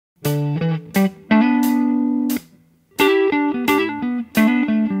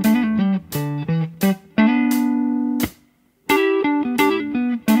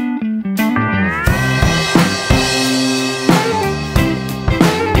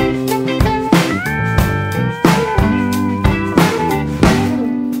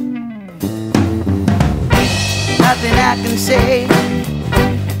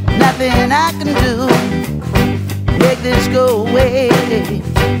away.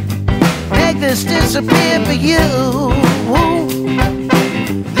 Make this disappear for you.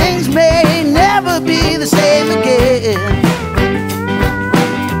 Things may never be the same again.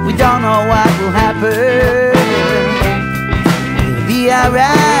 We don't know what will happen. It'll be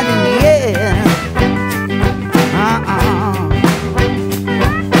alright in the end.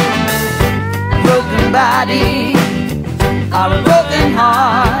 Broken body or a broken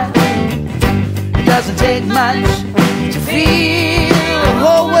heart. It doesn't take much to feel the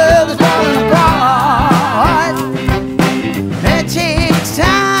whole world is falling apart. It takes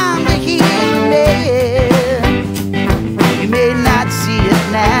time to heal me. You may not see it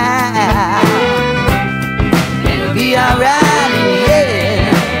now. It'll be alright in the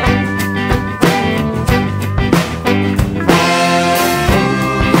end.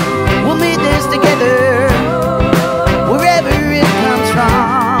 We'll meet this together wherever it comes from.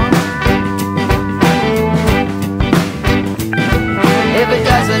 If it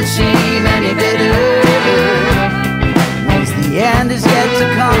doesn't seem any better, means the end is yet to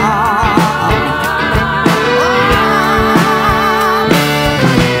come.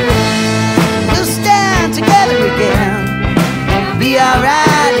 We'll stand together again. Be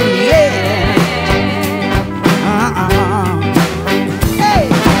alright in the end. Hey,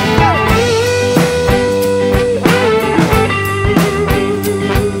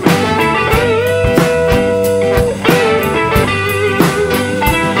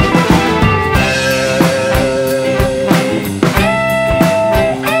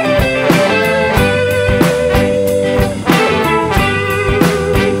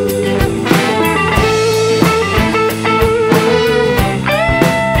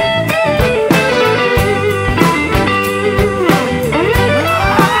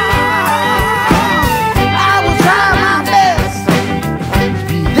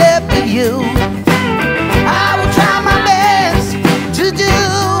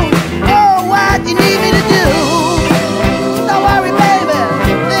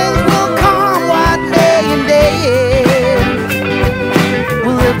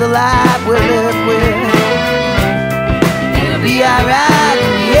 the life we live with. It'll be alright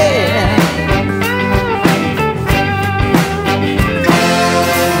in the end.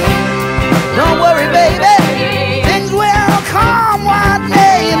 Don't worry, baby, things will come one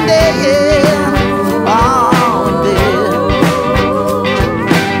day and day. Oh, dear,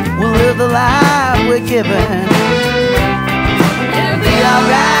 we'll live the life we're given.